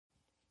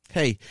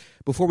Hey,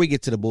 before we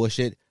get to the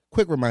bullshit,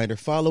 quick reminder,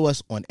 follow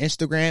us on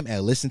Instagram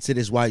at Listen to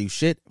This While You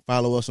Shit.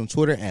 Follow us on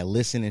Twitter at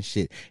Listen and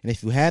Shit. And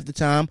if you have the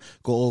time,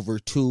 go over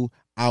to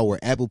our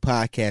Apple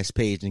Podcast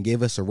page and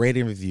give us a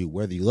rating review,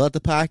 whether you love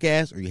the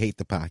podcast or you hate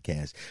the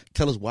podcast.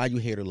 Tell us why you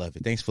hate or love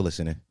it. Thanks for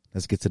listening.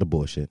 Let's get to the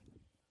bullshit.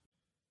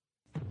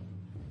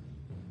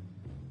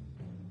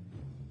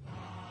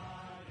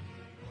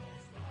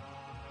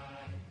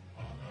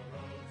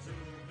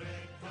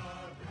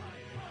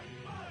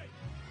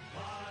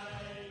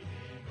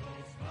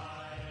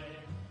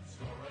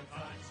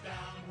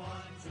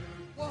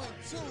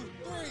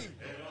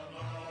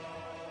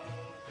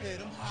 Hit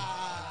 'em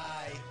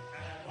high.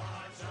 And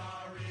watch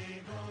our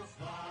eagles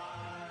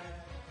fly.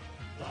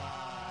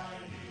 Fly,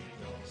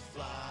 eagles,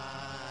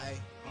 fly.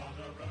 On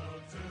the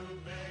road to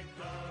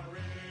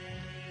victory.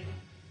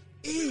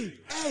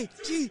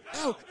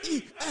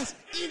 E-A-G-L-E-S,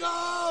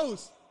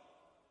 Eagles!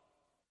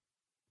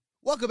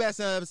 Welcome back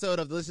to another episode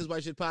of the This Is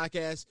White Shit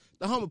Podcast,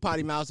 the home of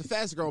Potty Mouse, the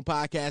fastest growing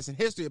podcast in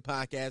history of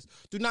podcasts.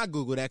 Do not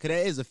Google that, because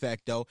that is a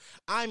fact, though.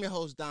 I'm your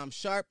host, Dom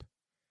Sharp.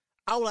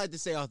 I would like to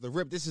say off the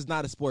rip, this is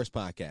not a sports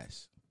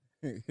podcast.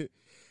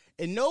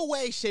 In no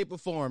way, shape, or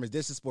form is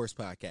this a sports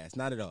podcast.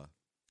 Not at all.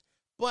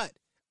 But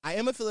I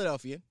am a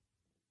Philadelphian,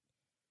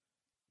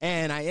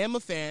 and I am a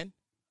fan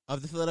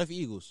of the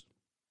Philadelphia Eagles.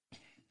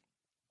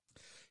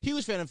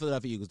 Huge fan of the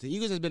Philadelphia Eagles. The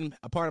Eagles has been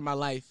a part of my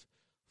life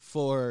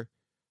for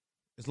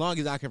as long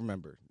as I can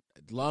remember.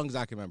 I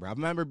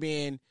remember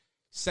being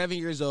 7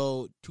 years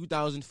old,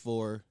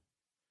 2004,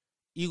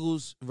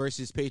 Eagles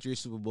versus Patriots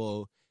Super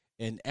Bowl,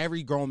 and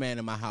every grown man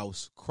in my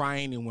house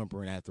crying and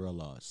whimpering after a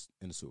loss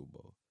in the Super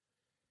Bowl.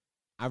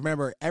 I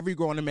remember every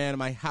grown man in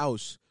my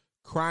house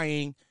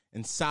crying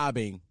and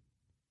sobbing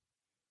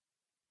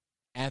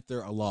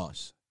after a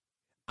loss.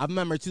 I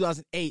remember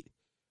 2008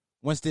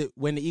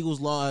 when the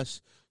Eagles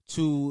lost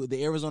to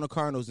the Arizona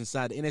Cardinals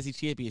inside the NFC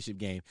Championship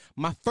game.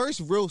 My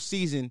first real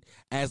season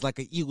as like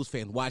an Eagles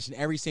fan, watching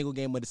every single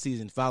game of the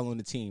season, following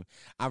the team.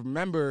 I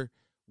remember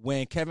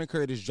when Kevin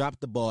Curtis dropped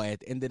the ball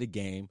at the end of the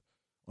game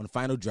on the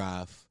final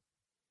drive,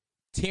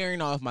 tearing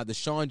off my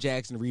Deshaun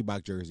Jackson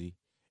Reebok jersey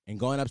and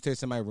going upstairs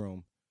to my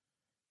room,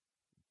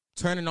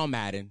 turning on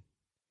Madden,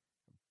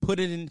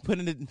 putting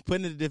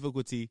the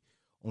difficulty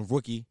on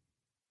rookie,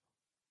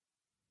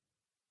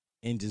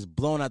 and just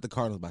blowing out the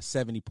Cardinals by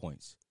 70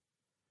 points.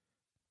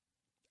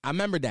 I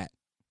remember that.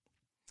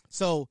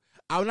 So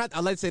I'd like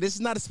to say this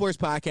is not a sports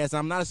podcast.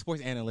 I'm not a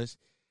sports analyst.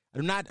 I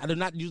do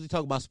not usually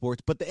talk about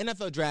sports, but the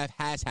NFL draft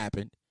has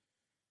happened.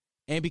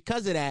 And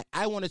because of that,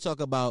 I want to talk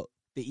about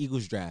the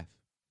Eagles draft.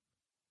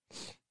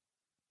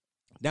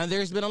 Now,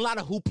 there's been a lot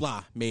of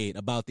hoopla made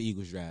about the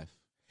Eagles draft.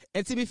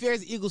 And to be fair,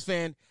 as an Eagles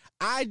fan,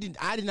 I did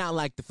not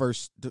like day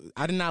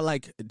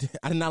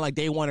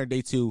one or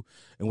day two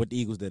and what the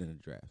Eagles did in the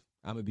draft.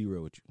 I'm going to be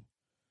real with you.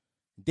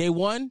 Day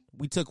one,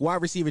 we took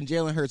wide receiver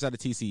Jalen Hurts out of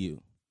TCU.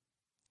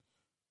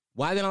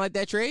 Why didn't I like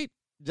that trade?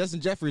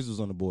 Justin Jeffries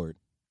was on the board.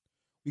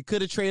 We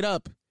could have traded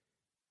up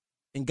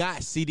and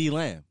got CeeDee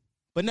Lamb.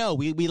 But no,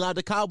 we allowed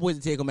the Cowboys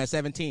to take him at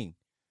 17.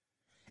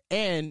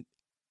 And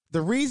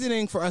the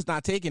reasoning for us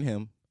not taking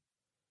him,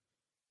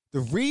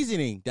 the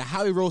reasoning that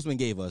Howie Roseman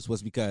gave us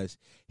was because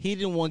he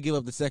didn't want to give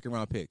up the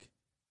second-round pick.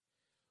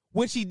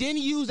 Which he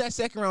didn't use that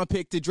second-round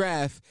pick to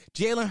draft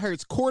Jalen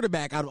Hurts,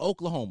 quarterback out of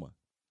Oklahoma.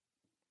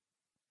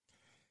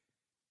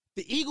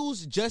 The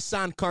Eagles just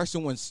signed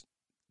Carson Wentz,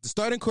 the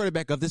starting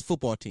quarterback of this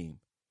football team,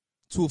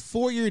 to a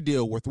 4-year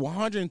deal worth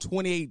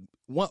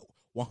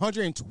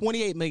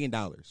 $128 million.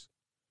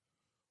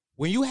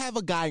 When you have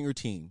a guy on your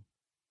team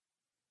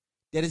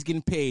that is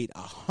getting paid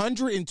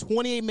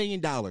 $128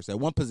 million at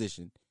one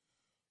position,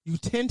 you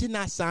tend to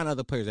not sign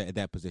other players at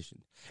that position,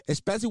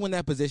 especially when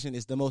that position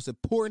is the most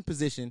important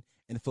position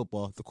in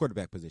football, the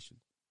quarterback position.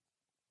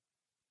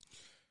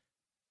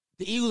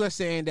 The Eagles are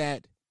saying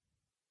that,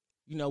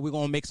 we're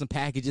going to make some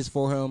packages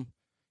for him.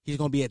 He's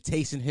going to be a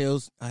Taysom Hill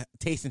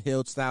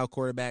style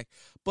quarterback.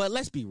 But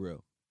let's be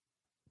real.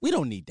 We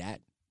don't need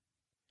that.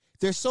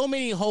 There's so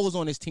many holes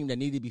on this team that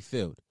need to be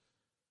filled.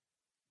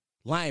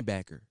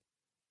 Linebacker,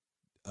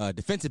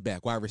 defensive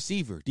back, wide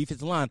receiver,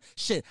 defensive line.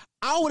 Shit,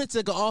 I would have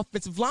took an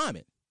offensive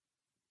lineman.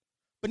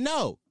 But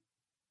no.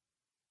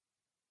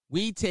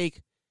 We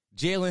take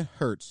Jalen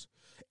Hurts.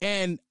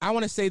 And I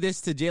want to say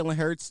this to Jalen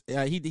Hurts.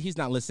 He's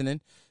not listening,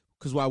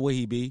 because why would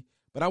he be?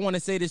 But I want to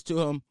say this to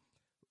him.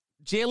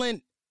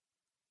 Jalen,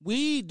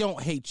 we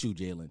don't hate you,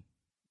 Jalen.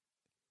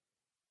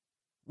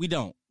 We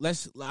don't.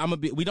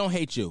 We don't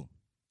hate you.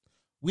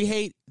 We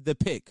hate the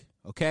pick,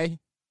 okay?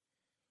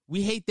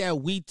 We hate that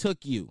we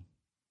took you.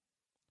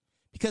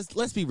 Because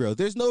let's be real,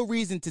 there's no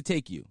reason to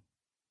take you.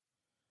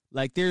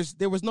 Like there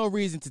was no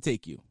reason to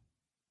take you.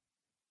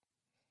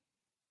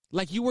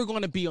 Like you were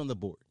going to be on the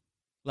board.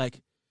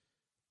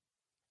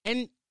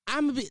 And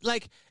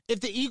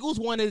if the Eagles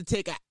wanted to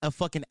take a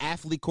fucking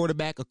athlete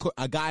quarterback,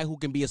 a guy who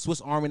can be a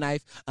Swiss Army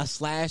knife, a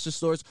slash of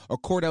sorts, or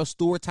Cordell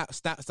Stewart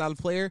style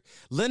player,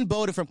 Lynn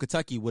Bowden from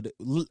Kentucky went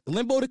in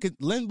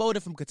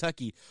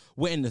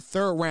the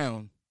third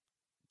round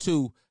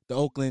to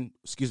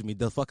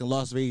the fucking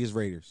Las Vegas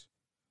Raiders.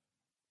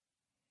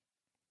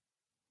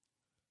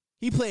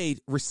 He played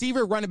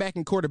receiver, running back,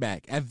 and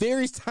quarterback at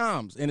various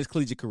times in his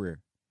collegiate career.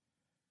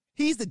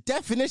 He's the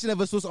definition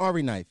of a Swiss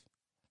Army knife.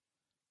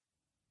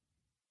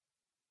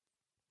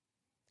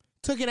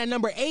 Took it at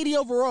number 80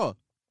 overall.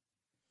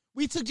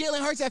 We took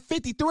Jalen Hurts at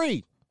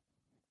 53.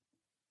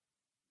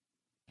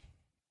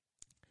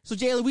 So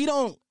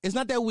Jalen, it's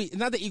not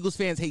that Eagles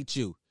fans hate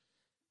you.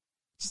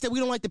 It's just that we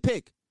don't like the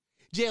pick.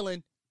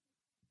 Jalen,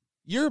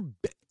 your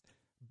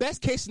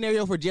best case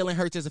scenario for Jalen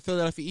Hurts as a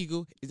Philadelphia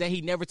Eagle is that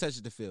he never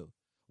touches the field.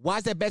 Why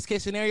is that best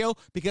case scenario?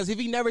 Because if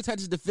he never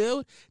touches the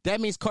field,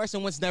 that means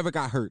Carson Wentz never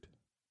got hurt.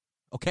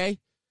 Okay?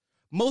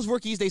 Most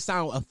rookies, they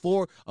sign a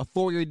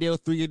 4-year deal,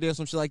 3-year deal,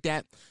 some shit like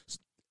that.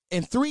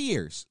 In 3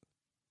 years,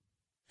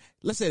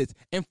 let's say this.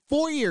 In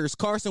 4 years,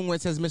 Carson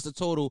Wentz has missed a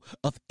total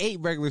of 8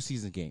 regular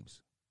season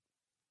games.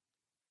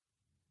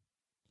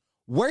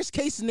 Worst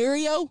case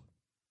scenario,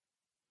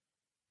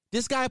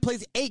 this guy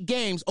plays 8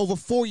 games over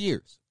 4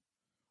 years.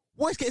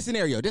 Worst case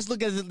scenario,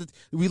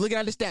 we looking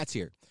at the stats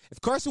here. If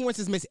Carson Wentz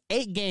has missed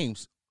 8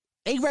 games,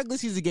 8 regular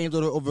season games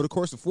over the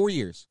course of 4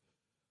 years,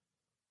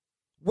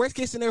 worst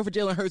case scenario for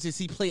Jalen Hurts is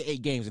he played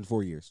 8 games in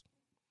 4 years.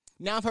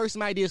 Now I've heard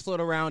some ideas float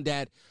around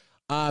that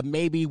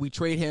maybe we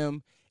trade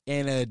him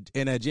in a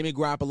Jimmy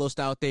Garoppolo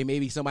style thing.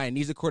 Maybe somebody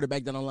needs a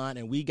quarterback down the line,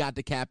 and we got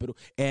the capital,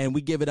 and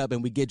we give it up,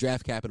 and we get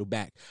draft capital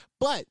back.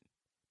 But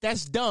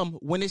that's dumb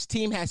when this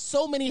team has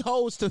so many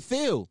holes to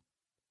fill.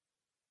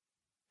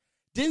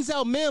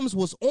 Denzel Mims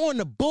was on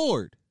the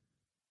board,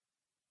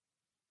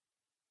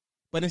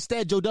 but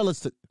instead Joe Douglas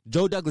took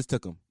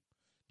him.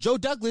 Joe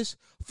Douglas,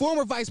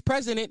 former vice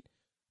president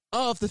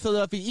of the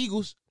Philadelphia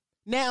Eagles,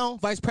 now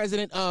vice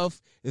president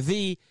of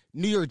the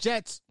New York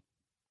Jets,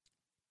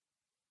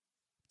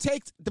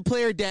 takes the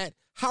player that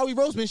Howie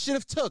Roseman should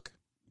have took.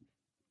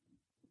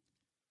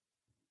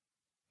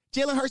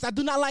 Jalen Hurts, I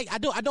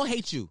don't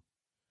hate you.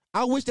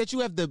 I wish that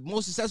you have the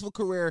most successful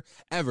career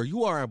ever.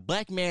 You are a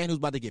black man who's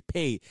about to get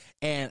paid.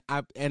 And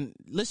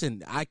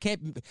listen, I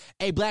can't.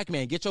 Hey, black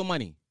man, get your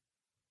money.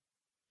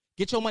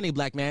 Get your money,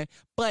 black man.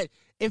 But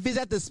if it's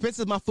at the expense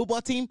of my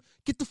football team,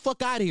 get the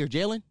fuck out of here,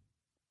 Jalen.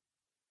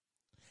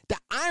 The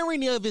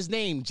irony of his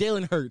name,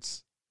 Jalen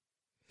Hurts.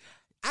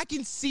 I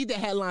can see the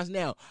headlines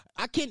now.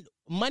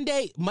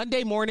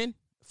 Monday morning,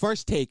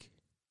 first take.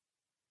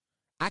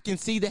 I can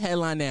see the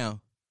headline now.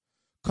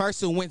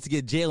 Carson Wentz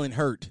get Jalen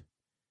hurt.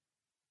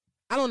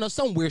 I don't know,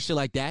 some weird shit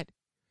like that.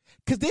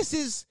 Because this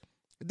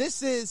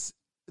is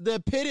the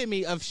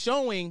epitome of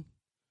showing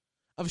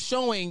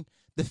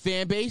the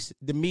fan base,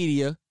 the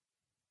media,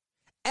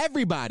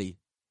 everybody,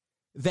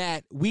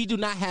 that we do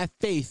not have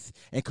faith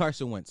in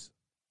Carson Wentz.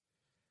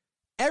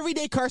 Every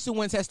day Carson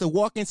Wentz has to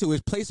walk into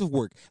his place of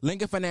work,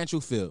 Lincoln Financial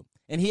Field,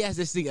 and he has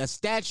to see a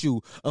statue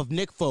of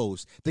Nick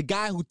Foles, the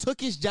guy who took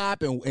his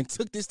job and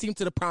took this team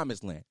to the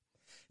promised land.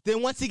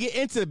 Then once he get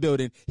into the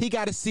building, he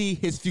got to see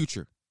his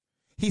future.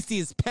 He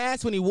sees his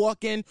past when he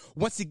walk in.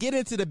 Once he get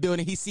into the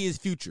building, he sees his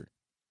future.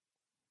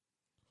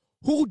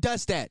 Who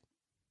does that?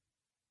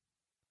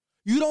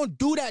 You don't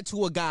do that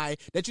to a guy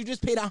that you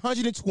just paid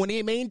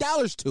 $128 million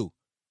to.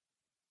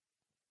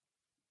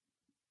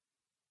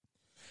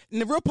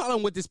 And the real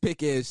problem with this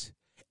pick is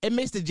it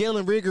makes the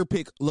Jalen Reagor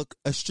pick look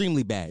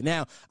extremely bad.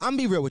 Now, I'm going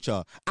to be real with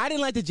y'all. I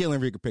didn't like the Jalen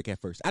Reagor pick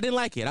at first. I didn't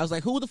like it. I was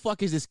like, who the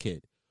fuck is this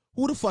kid?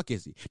 Who the fuck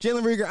is he?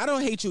 Jalen Reagor, I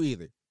don't hate you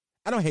either.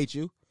 I don't hate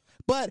you.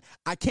 But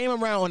I came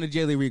around on the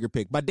Jalen Reagor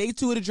pick. By day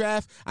 2 of the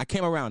draft, I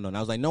came around on it.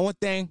 I was like, know one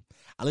thing?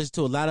 I listened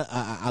to a lot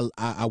of,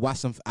 I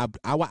watched some, I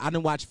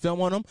didn't watch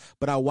film on him,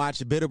 but I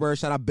watched Bitterbird.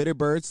 Shout out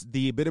Bitterbirds,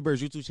 the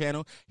Bitterbirds YouTube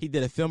channel. He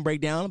did a film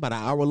breakdown about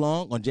an hour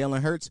long on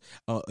Jalen Hurts,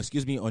 on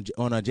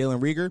Jalen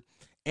Reagor.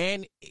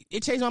 And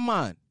it changed my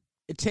mind.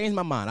 It changed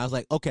my mind. I was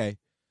like, okay,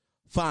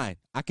 fine.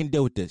 I can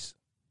deal with this.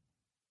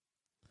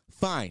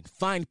 Fine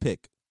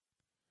pick.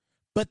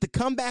 But to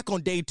come back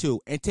on day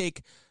 2 and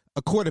take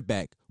a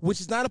quarterback,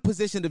 which is not a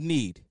position of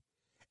need,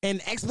 and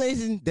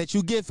explanation that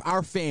you give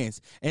our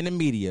fans and the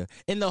media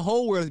and the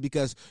whole world is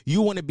because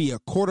you want to be a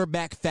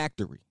quarterback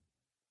factory.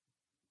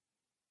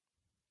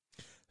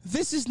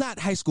 This is not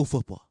high school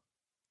football.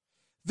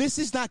 This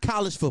is not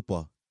college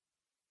football.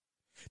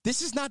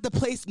 This is not the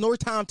place nor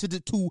time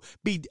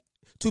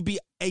to be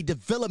a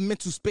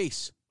developmental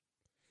space.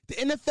 The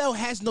NFL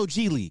has no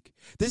G League.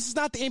 This is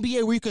not the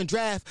NBA where you can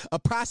draft a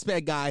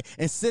prospect guy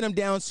and send him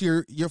down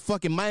to your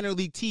fucking minor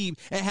league team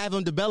and have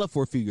him develop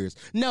for a few years.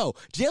 No,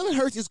 Jalen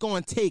Hurts is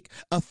going to take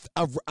a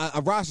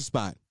roster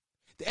spot.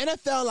 The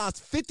NFL allows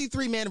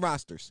 53-man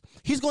rosters.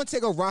 He's going to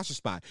take a roster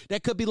spot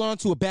that could belong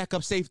to a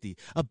backup safety,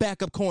 a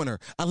backup corner,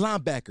 a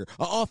linebacker,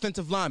 an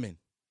offensive lineman.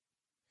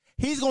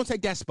 He's going to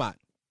take that spot.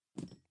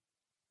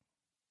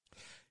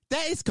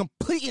 That is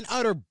complete and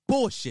utter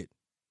bullshit.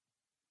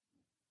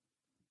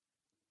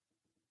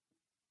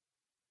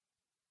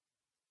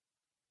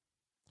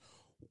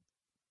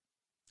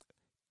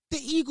 The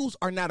Eagles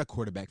are not a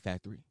quarterback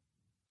factory.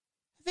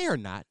 They are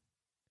not.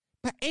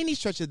 By any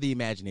stretch of the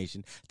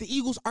imagination, the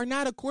Eagles are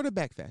not a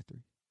quarterback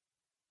factory.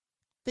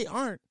 They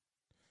aren't.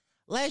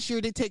 Last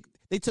year, they took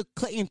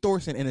Clayton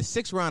Thorson in the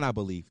 6th round, I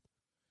believe.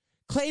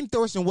 Clayton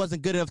Thorson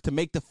wasn't good enough to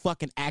make the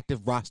fucking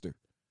active roster.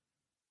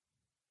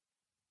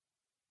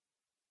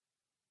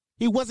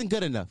 He wasn't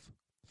good enough.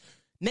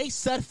 Nate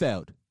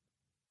Sudfeld,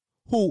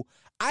 who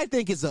I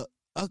think is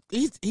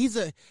he's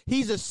a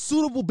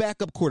suitable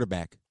backup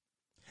quarterback.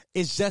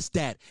 It's just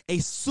that, a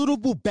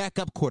suitable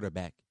backup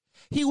quarterback.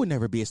 He would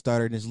never be a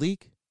starter in this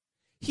league.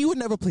 He would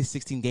never play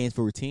 16 games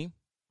for a team.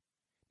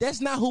 That's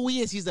not who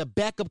he is. He's a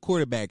backup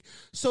quarterback.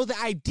 So the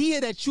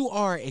idea that you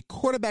are a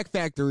quarterback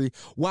factory,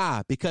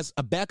 why? Because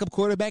a backup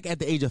quarterback at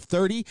the age of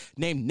 30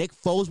 named Nick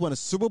Foles won a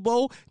Super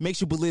Bowl makes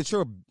you believe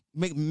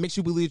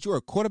that you're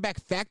a quarterback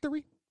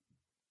factory?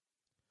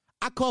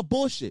 I call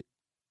bullshit.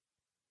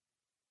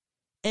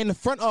 In the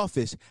front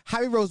office,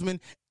 Howie Roseman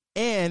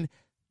and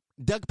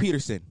Doug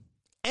Peterson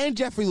and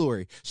Jeffrey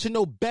Lurie should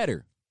know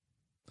better.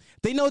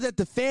 They know that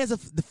the fans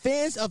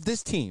of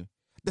this team,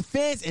 the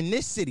fans in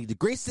this city, the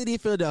great city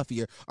of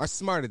Philadelphia, are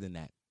smarter than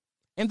that.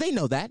 And they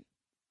know that.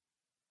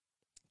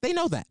 They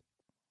know that.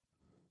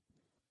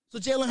 So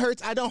Jalen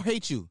Hurts, I don't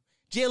hate you.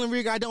 Jalen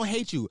Reagor, I don't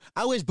hate you.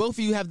 I wish both of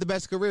you have the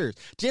best careers.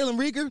 Jalen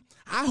Reagor,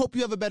 I hope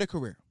you have a better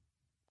career.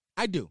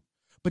 I do.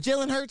 But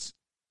Jalen Hurts,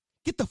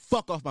 get the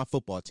fuck off my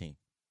football team.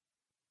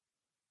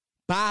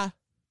 Bye.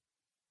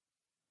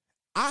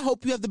 I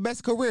hope you have the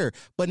best career,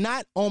 but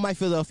not on my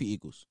Philadelphia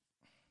Eagles.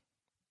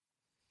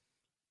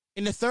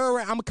 In the 3rd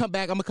round, I'm going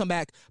to come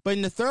back. But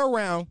in the 3rd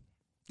round,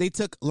 they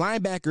took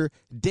linebacker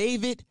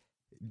Davion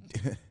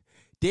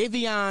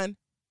Jalen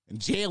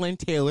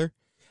Taylor,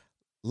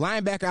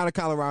 linebacker out of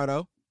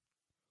Colorado,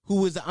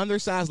 who was an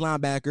undersized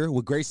linebacker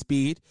with great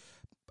speed,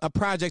 a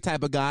project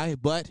type of guy,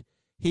 but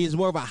he's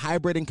more of a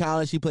hybrid in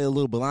college. He played a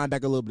little bit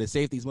linebacker, a little bit of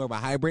safety. He's more of a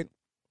hybrid.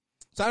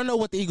 So I don't know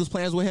what the Eagles'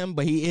 plans with him,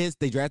 but he is.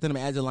 They drafted him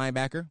as a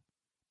linebacker.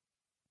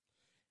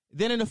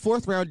 Then in the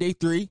 4th round, day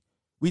 3,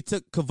 we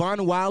took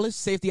Kevon Wallace,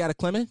 safety out of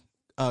Clemson.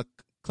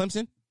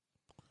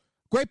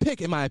 Great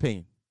pick, in my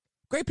opinion.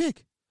 Great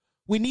pick.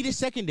 We needed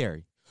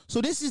secondary. So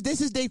this is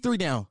day 3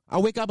 now. I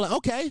wake up like,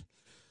 okay,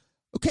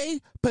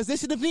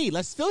 position of need.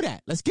 Let's fill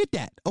that. Let's get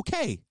that.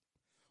 Okay.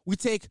 We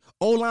take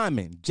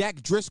O-lineman,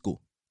 Jack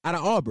Driscoll, out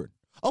of Auburn.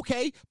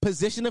 Okay,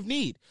 position of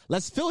need.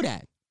 Let's fill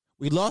that.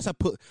 We lost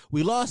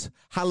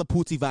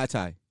Halaputi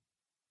Vaitai.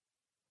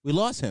 We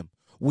lost him.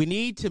 We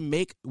need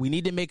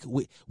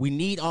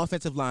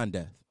offensive line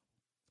depth.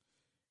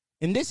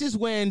 And this is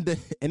when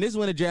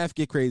the draft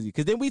get crazy.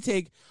 Because then we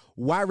take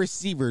wide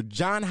receiver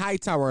John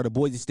Hightower out of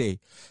Boise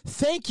State.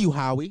 Thank you,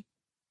 Howie.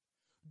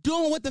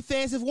 Doing what the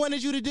fans have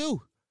wanted you to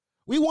do.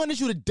 We wanted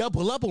you to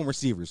double up on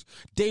receivers.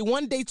 Day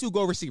 1, day 2,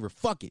 go receiver.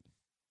 Fuck it.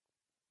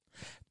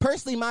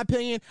 Personally, in my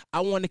opinion,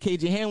 I wanted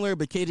KJ Hamler,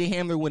 but KJ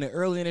Hamler went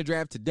early in the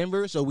draft to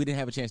Denver, so we didn't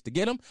have a chance to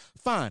get him.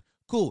 Fine.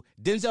 Cool.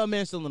 Denzel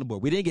Mims still on the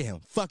board. We didn't get him.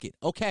 Fuck it.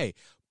 Okay.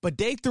 But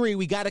day 3,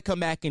 we got to come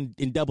back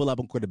and double up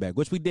on quarterback,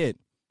 which we did.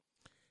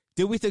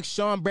 Then we took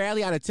Sean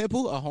Bradley out of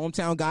Temple, a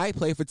hometown guy,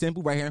 played for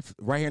Temple right here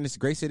in this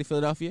great city,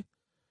 Philadelphia.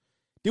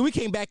 Then we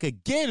came back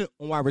again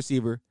on wide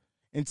receiver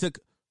and took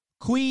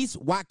Queez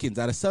Watkins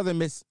out of Southern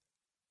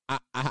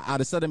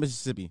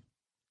Mississippi.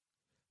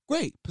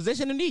 Great.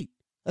 Position of need.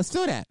 Let's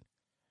fill that.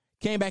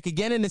 Came back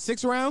again in the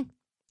 6th round.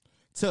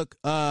 Took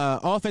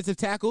offensive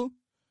tackle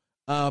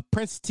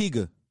Prince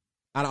Tega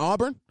out of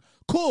Auburn.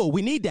 Cool.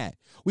 We need that.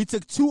 We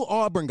took 2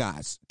 Auburn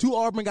guys on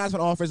the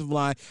offensive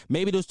line.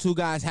 Maybe those 2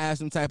 guys have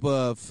some type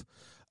of,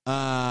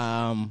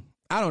 I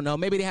don't know.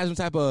 Maybe they have some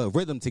type of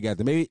rhythm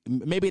together.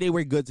 Maybe they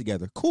work good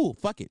together. Cool.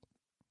 Fuck it.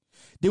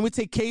 Then we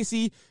take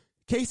Casey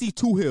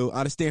Toohill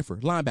out of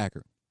Stanford,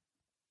 linebacker.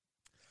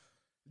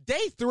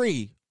 Day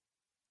 3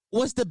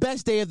 was the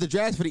best day of the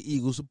draft for the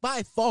Eagles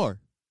by far.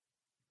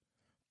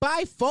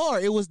 By far,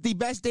 it was the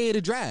best day of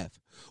the draft.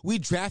 We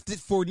drafted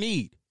for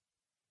need.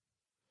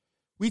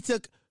 We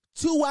took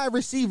 2 wide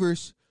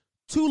receivers,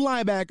 2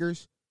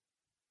 linebackers.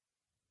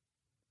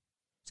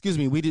 We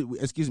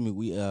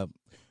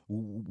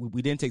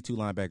didn't take 2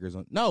 linebackers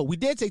on. No, we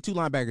did take 2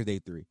 linebackers day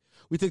 3.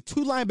 We took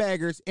 2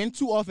 linebackers and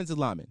 2 offensive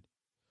linemen.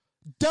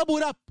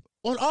 Doubled up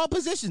on all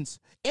positions.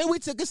 And we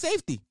took a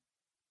safety.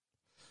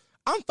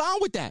 I'm fine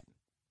with that.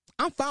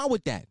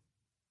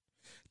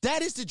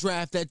 That is the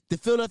draft that the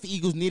Philadelphia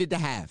Eagles needed to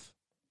have.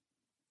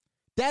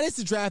 That is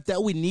the draft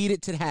that we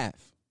needed to have.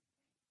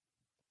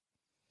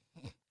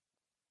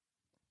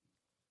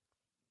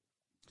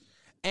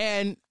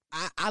 And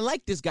I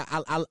like this guy.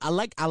 I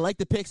like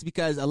the picks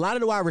because a lot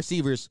of the wide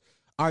receivers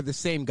are the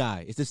same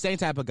guy. It's the same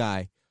type of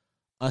guy.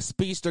 A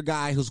speedster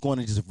guy who's going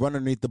to just run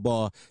underneath the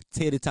ball,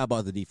 tear the top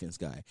off the defense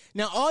guy.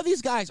 Now, all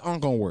these guys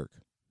aren't going to work.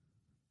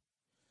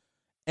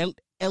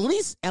 At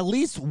least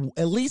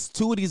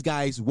 2 of these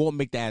guys won't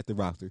make the active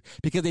roster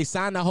because they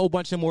signed a whole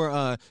bunch of more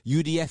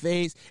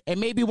UDFAs, and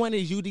maybe one of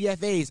these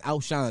UDFAs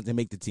outshines and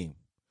make the team.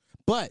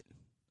 But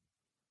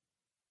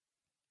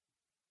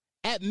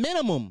at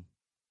minimum,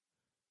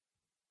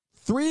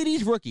 3 of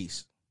these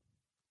rookies,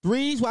 3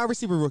 of these wide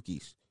receiver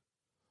rookies,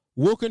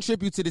 will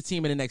contribute to the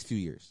team in the next few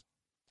years.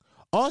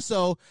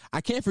 Also,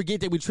 I can't forget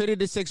that we traded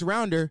the 6th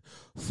rounder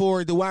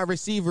for the wide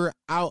receiver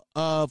out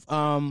of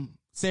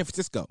San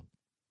Francisco.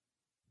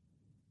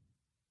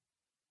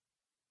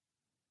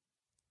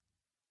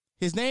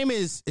 His name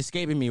is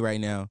escaping me right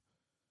now.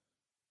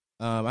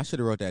 I should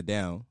have wrote that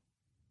down.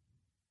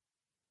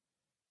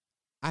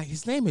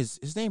 His name is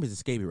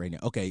escaping right now.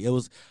 Okay, it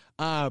was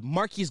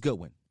Marquise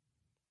Goodwin.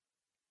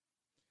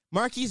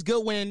 Marquise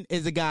Goodwin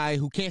is a guy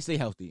who can't stay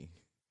healthy.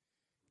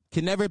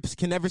 Can never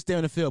stay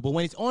on the field. But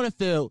when he's on the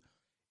field,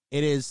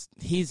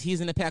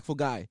 he's an impactful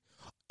guy.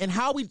 And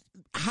Howie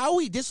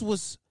this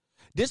is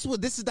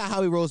the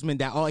Howie Roseman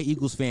that all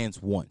Eagles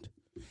fans want.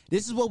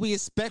 This is what we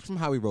expect from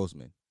Howie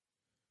Roseman.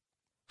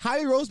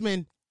 Howie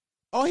Roseman,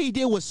 all he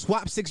did was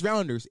swap 6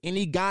 rounders, and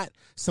he got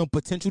some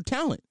potential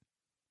talent.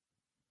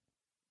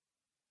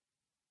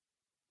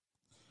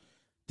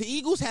 The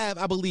Eagles have,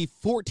 I believe,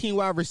 14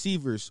 wide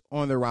receivers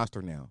on their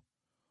roster now.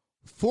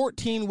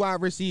 14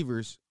 wide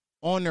receivers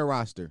on their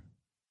roster.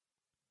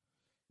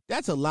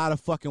 That's a lot of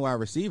fucking wide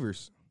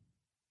receivers.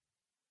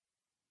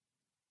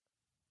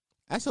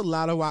 That's a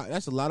lot of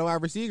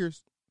wide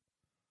receivers.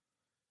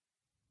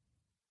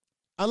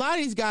 A lot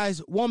of these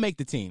guys won't make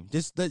the team.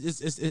 It's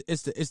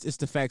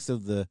the facts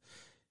of the,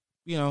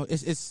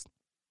 it's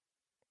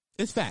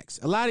facts.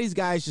 A lot of these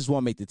guys just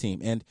won't make the team,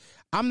 and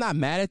I'm not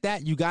mad at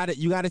that. You got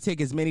to take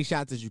as many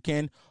shots as you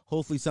can.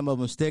 Hopefully, some of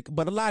them stick,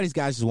 but a lot of these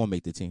guys just won't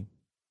make the team,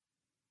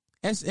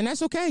 and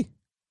that's okay.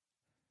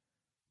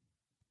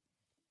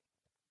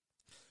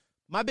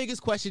 My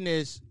biggest question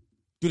is,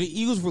 do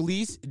the Eagles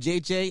release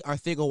J.J.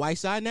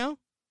 Arcega-Whiteside now?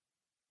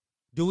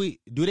 Do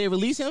they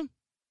release him?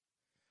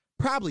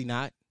 Probably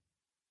not.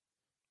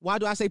 Why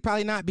do I say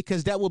probably not?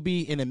 Because that will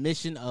be an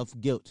admission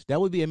of guilt.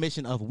 That would be an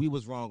admission of we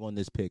was wrong on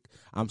this pick.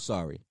 I'm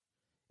sorry.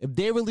 If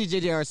they release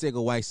J.J.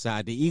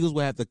 Arcega-Whiteside, the Eagles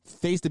will have to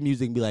face the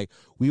music and be like,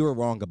 we were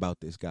wrong about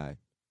this guy.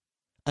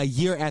 A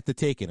year after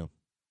taking him.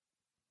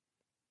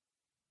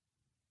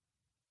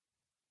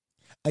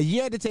 A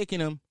year after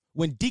taking him,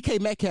 when DK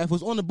Metcalf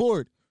was on the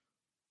board.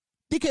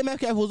 DK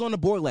Metcalf was on the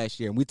board last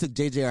year, and we took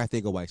J.J.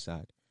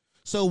 Arcega-Whiteside.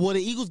 So will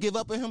the Eagles give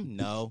up on him?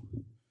 No.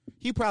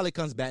 He probably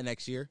comes back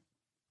next year.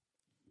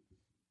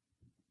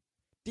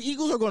 The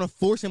Eagles are going to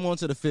force him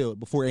onto the field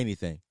before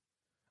anything.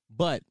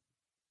 But,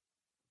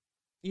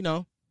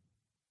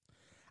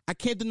 I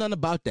can't do nothing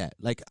about that.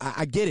 Like,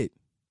 I get it.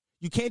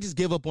 You can't just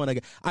give up on a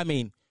guy. I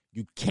mean,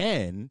 you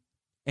can,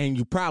 and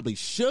you probably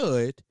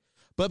should,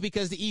 but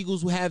because the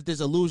Eagles will have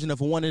this illusion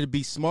of wanting to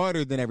be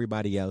smarter than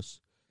everybody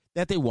else,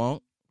 that they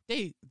won't.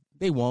 They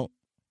won't.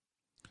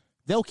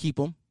 They'll keep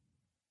him.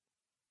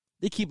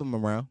 They keep him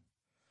around.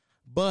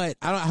 But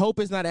I hope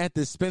it's not at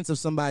the expense of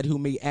somebody who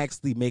may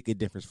actually make a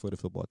difference for the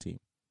football team.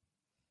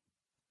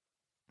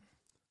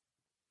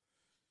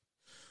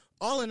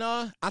 All in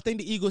all, I think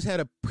the Eagles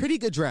had a pretty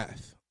good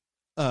draft.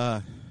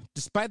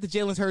 Despite the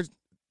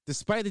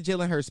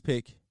Jalen Hurts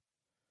pick,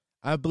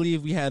 I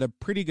believe we had a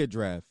pretty good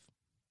draft.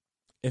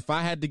 If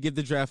I had to give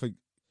the draft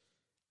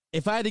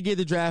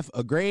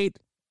a grade,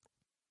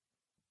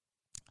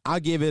 I'll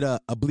give it a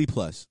B+.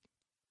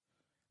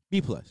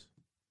 B+.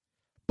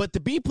 But the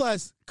B+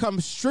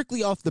 comes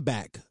strictly off the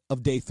back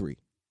of day 3.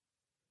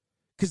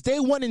 Because day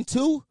 1 and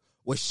 2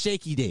 were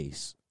shaky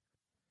days.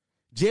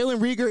 Jalen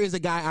Reagor is a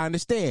guy I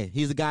understand.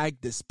 He's a guy,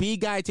 the speed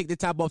guy, take the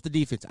top off the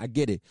defense. I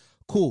get it.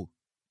 Cool.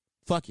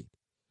 Fuck it.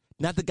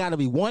 Not the guy that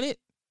we wanted.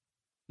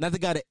 Not the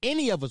guy that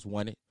any of us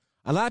wanted.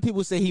 A lot of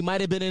people say he might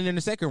have been in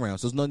the second round,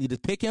 so there's no need to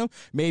pick him.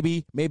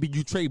 Maybe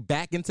you trade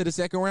back into the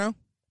second round.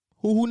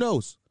 Who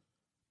knows?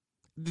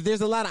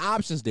 There's a lot of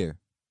options there.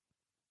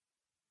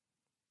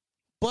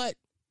 But,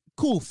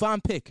 cool, fine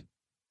pick.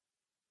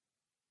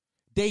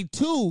 Day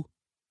 2,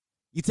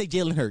 you take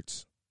Jalen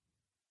Hurts,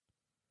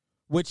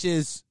 which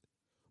is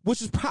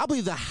probably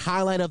the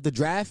highlight of the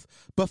draft,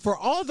 but for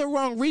all the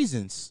wrong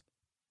reasons.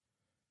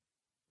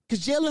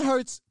 Because Jalen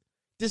Hurts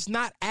does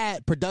not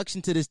add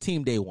production to this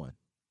team day 1.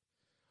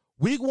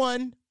 Week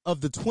 1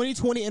 of the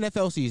 2020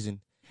 NFL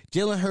season,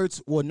 Jalen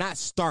Hurts will not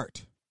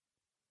start.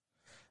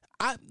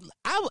 I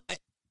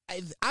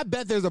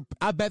bet there's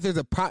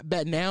a prop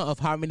bet now of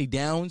how many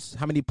downs,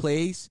 how many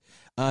plays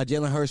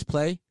Jalen Hurts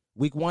play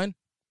week 1.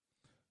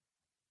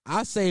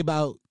 I'll say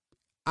about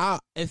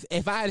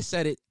if I had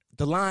said it,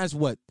 the line's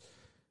what?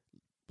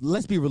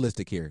 Let's be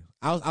realistic here.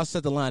 I'll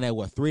set the line at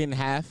what?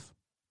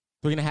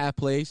 3.5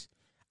 plays.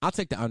 I'll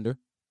take the under.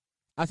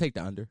 I think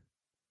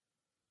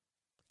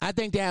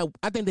they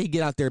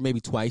get out there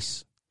maybe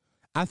twice.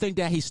 I think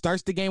that he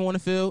starts the game on the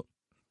field.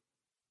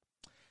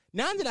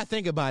 Now that I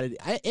think about it,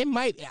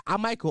 I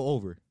might go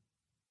over.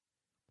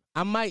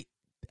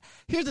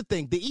 Here's the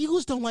thing: the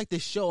Eagles don't like to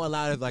show a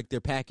lot of like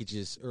their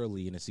packages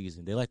early in the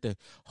season. They like to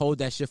hold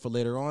that shit for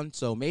later on.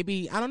 So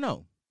maybe I don't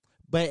know.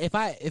 But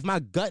if my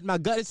gut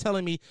is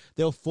telling me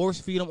they'll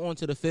force feed them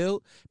onto the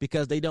field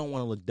because they don't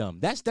want to look dumb.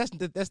 That's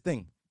the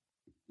thing.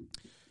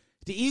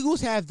 The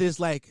Eagles have this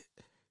like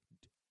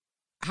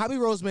Howie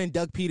Roseman,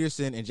 Doug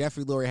Peterson, and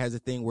Jeffrey Lurie has a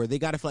thing where they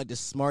got to feel like the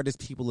smartest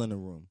people in the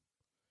room.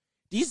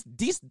 These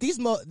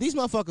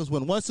motherfuckers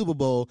win one Super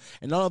Bowl,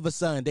 and all of a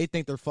sudden they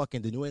think they're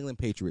fucking the New England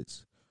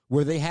Patriots,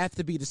 where they have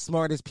to be the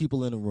smartest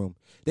people in the room.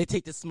 They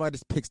take the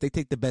smartest picks. They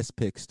take the best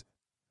picks.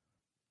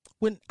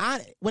 when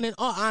in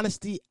all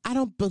honesty, I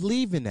don't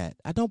believe in that.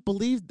 I don't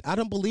believe them. I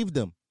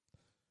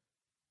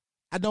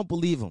don't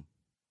believe them.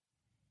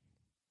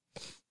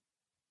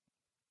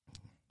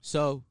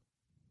 So,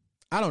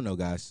 I don't know,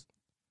 guys.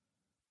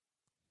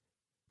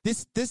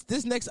 This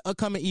next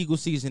upcoming Eagle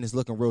season is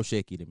looking real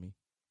shaky to me.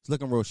 It's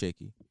looking real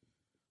shaky.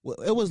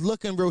 Well, it was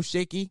looking real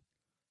shaky,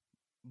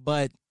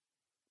 but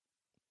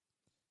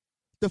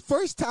the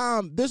first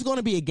time there's going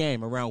to be a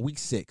game around week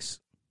 6,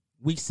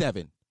 week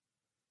 7,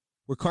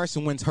 where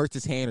Carson Wentz hurts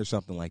his hand or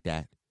something like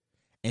that,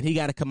 and he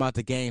got to come out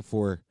the game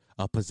for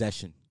a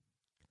possession.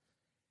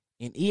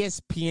 And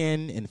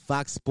ESPN and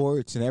Fox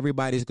Sports and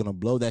everybody's going to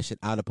blow that shit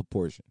out of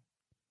proportion.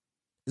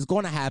 It's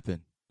going to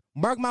happen.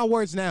 Mark my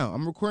words now.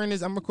 I'm recording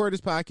this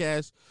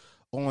podcast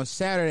on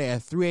Saturday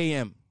at 3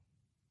 a.m.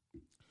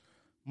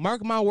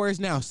 Mark my words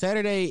now.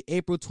 Saturday,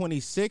 April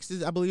 26th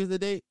is, I believe, the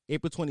date.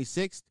 April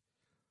 26th.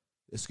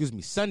 Excuse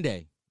me,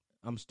 Sunday.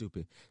 I'm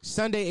stupid.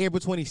 Sunday, April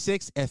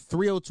 26th at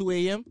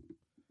 3:02 a.m.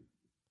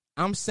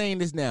 I'm saying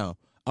this now.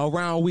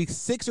 Around week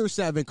 6 or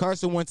 7,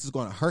 Carson Wentz is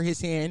going to hurt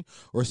his hand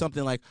or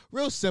something like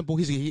real simple.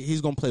 He's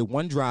going to play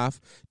one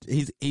drive.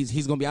 He's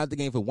going to be out the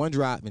game for one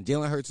drive, and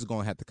Jalen Hurts is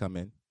going to have to come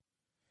in.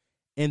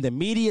 And the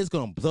media is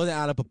going to blow that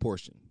out of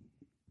proportion.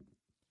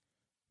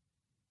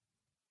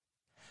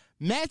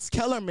 Matt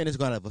Kellerman is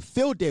going to have a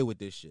field day with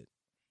this shit.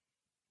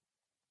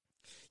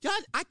 Y'all,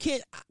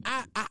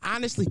 I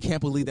honestly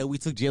can't believe that we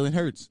took Jalen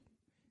Hurts.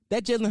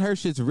 That Jalen Hurts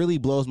shit really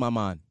blows my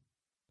mind.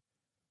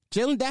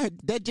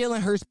 That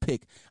Jalen Hurts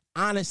pick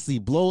honestly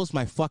blows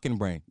my fucking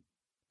brain.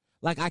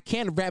 Like, I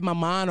can't wrap my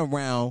mind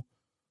around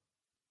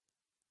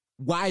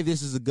why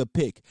this is a good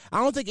pick. I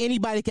don't think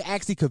anybody can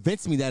actually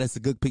convince me that it's a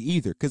good pick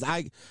either, because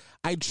I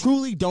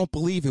truly don't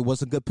believe it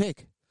was a good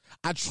pick.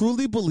 I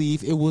truly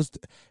believe it was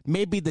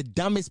maybe the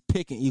dumbest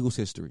pick in Eagles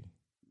history.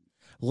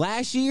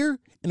 Last year,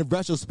 in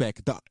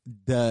retrospect,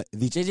 the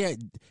JJ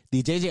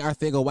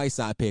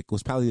Arcega-Whiteside pick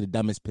was probably the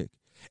dumbest pick.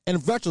 In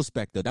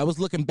retrospect, though, that was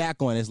looking back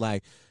on it, it's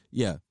like,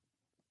 yeah,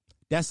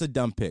 that's a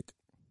dumb pick.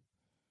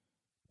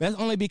 That's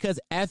only because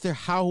after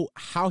how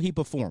he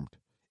performed,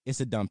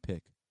 it's a dumb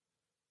pick.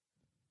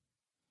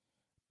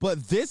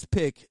 But this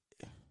pick,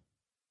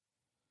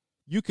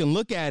 you can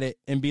look at it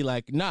and be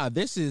like, nah,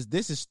 this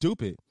is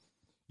stupid.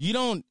 You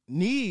don't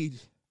need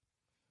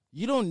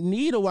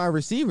a wide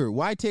receiver.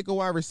 Why take a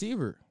wide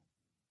receiver?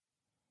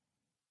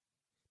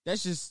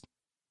 That's just,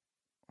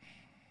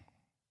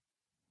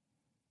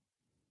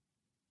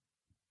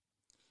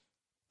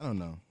 I don't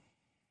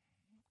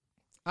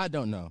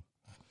know.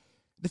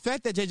 The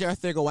fact that J.J.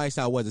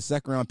 Arcega-Whiteside was a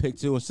second-round pick,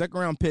 too, and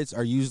second-round picks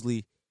are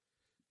usually,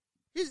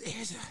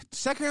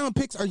 second-round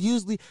picks are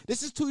usually,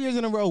 this is 2 years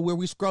in a row where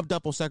we scrubbed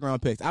up on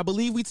second-round picks. I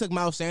believe we took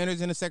Miles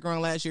Sanders in the second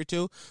round last year,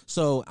 too,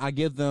 so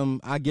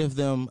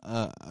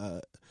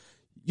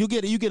you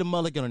get a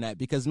mulligan on that,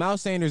 because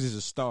Miles Sanders is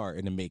a star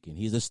in the making.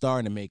 He's a star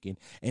in the making,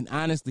 and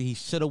honestly, he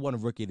should have won a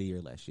Rookie of the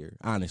Year last year,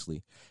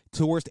 honestly.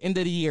 Towards the end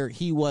of the year,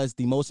 he was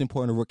the most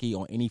important rookie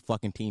on any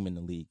fucking team in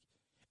the league.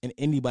 And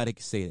anybody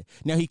can say that.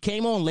 Now, he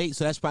came on late,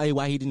 so that's probably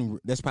why he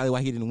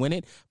didn't win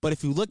it. But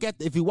if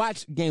you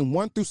watch game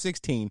 1 through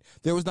 16,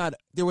 there was not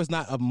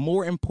a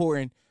more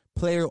important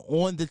player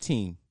on the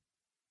team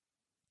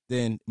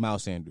than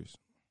Miles Sanders.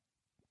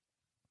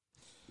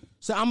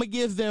 So I'm gonna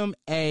give the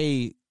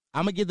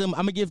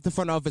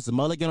front office a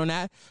mulligan on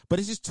that. But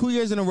it's just 2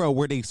 years in a row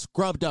where they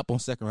scrubbed up on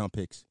second round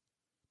picks.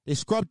 They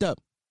scrubbed up.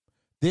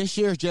 This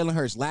year's Jalen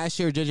Hurts. Last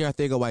year, J.J.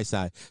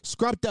 Arcega-Whiteside.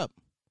 Scrubbed up.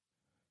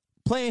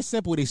 Plain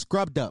simple, they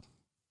scrubbed up.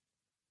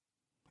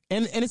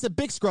 And it's a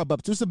big scrub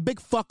up, too. It's a big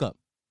fuck up.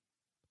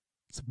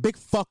 It's a big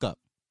fuck up.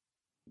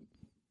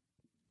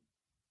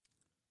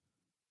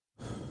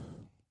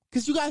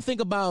 Because you got to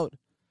think about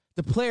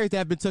the players that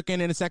have been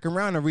taken in the second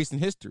round in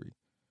recent history.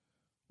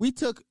 We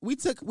took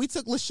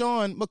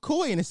LaShawn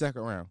McCoy in the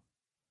second round.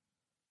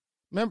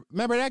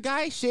 Remember that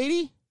guy,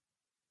 Shady?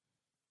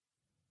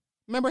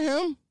 Remember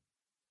him?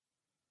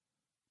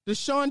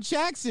 Deshaun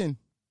Jackson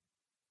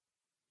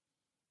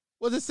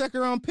was a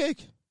second-round pick.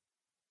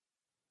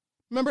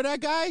 Remember that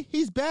guy?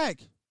 He's back.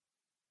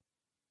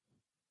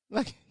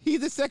 Like,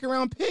 he's a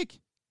second-round pick.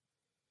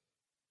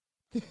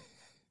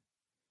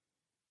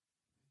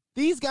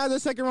 These guys are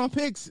second-round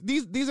picks.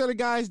 These are the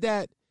guys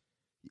that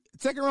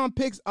second-round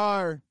picks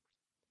are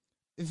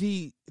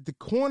the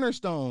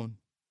cornerstone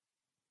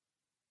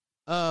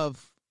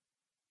of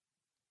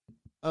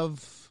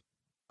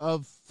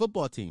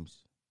football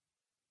teams.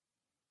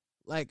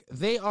 Like,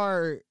 they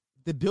are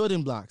the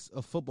building blocks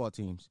of football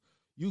teams.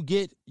 You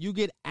get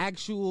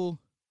actual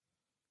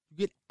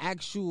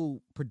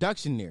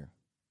production there.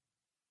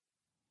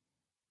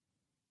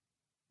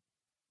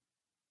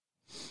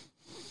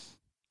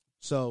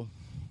 So,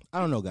 I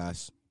don't know,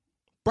 guys.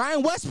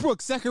 Brian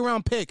Westbrook, second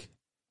round pick.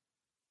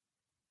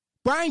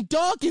 Brian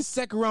Dawkins,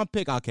 second round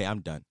pick. Okay,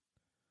 I'm done.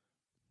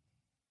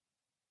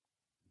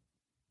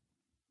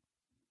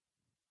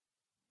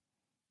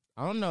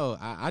 I don't know.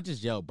 I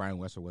just yelled Brian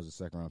Westbrook was a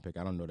second round pick.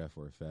 I don't know that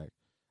for a fact.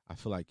 I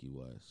feel like he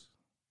was.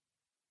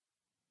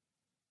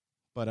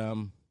 But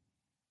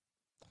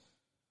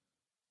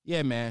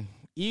Yeah, man.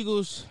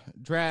 Eagles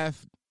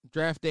draft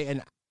day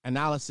and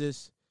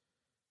analysis.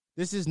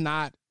 This is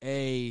not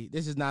a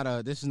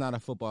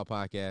football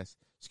podcast.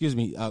 Excuse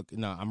me.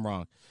 No, I'm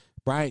wrong.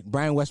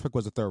 Brian Westbrook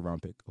was a 3rd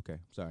round pick. Okay,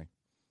 sorry.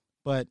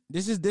 But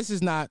this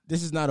is not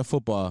a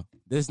football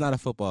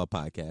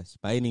podcast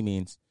by any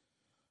means.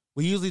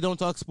 We usually don't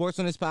talk sports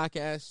on this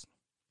podcast,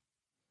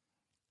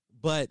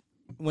 but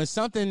when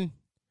something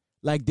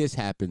like this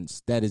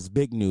happens, that is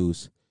big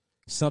news,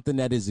 something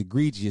that is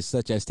egregious,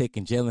 such as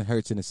taking Jalen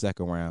Hurts in the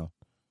 2nd round,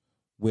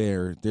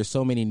 where there's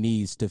so many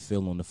needs to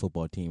fill on the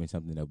football team, is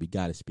something that we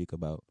got to speak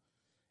about.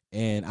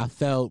 And I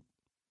felt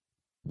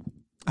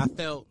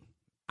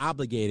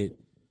obligated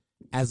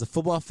as a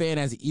football fan,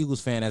 as an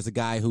Eagles fan, as a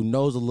guy who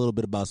knows a little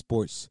bit about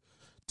sports,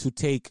 to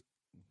take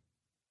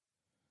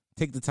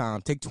the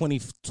time, take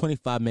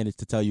 25 minutes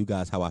to tell you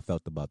guys how I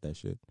felt about that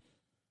shit.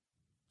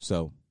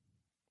 So,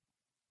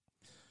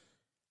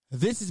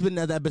 this has been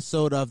another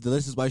episode of the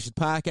This Is Why You Should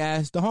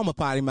podcast, the home of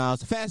Potty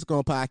Miles, the fastest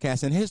growing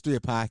podcast in the history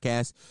of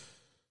podcasts.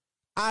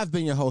 I've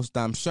been your host,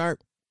 Dom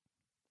Sharp.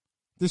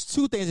 There's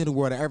 2 things in the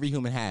world that every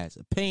human has: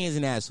 opinions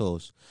and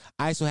assholes.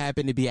 I so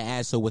happen to be an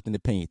asshole with an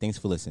opinion. Thanks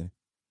for listening.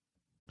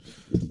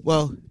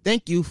 Well,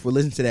 thank you for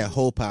listening to that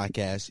whole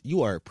podcast.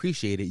 You are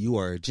appreciated. You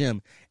are a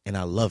gem, and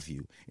I love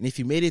you. And if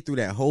you made it through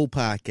that whole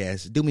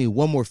podcast, do me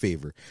one more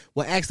favor.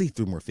 Well, actually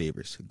 3 more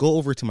favors. Go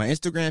over to my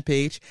Instagram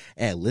page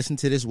at Listen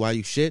to This While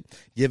You Shit.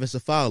 Give us a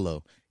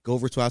follow. Go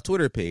over to our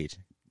Twitter page.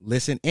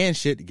 Listen and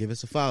Shit. Give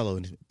us a follow.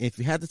 And if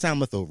you had the time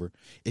left over,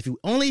 if you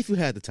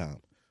had the time,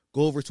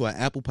 go over to our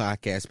Apple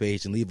Podcast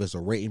page and leave us a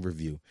rating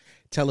review.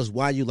 Tell us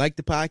why you like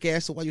the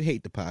podcast or why you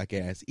hate the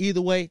podcast.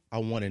 Either way, I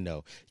want to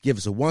know. Give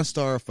us a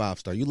 1-star or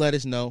 5-star. You let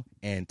us know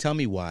and tell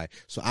me why,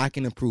 so I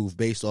can improve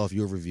based off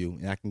your review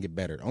and I can get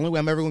better. The only way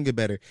I'm ever going to get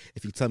better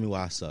if you tell me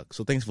why I suck.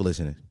 So thanks for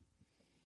listening.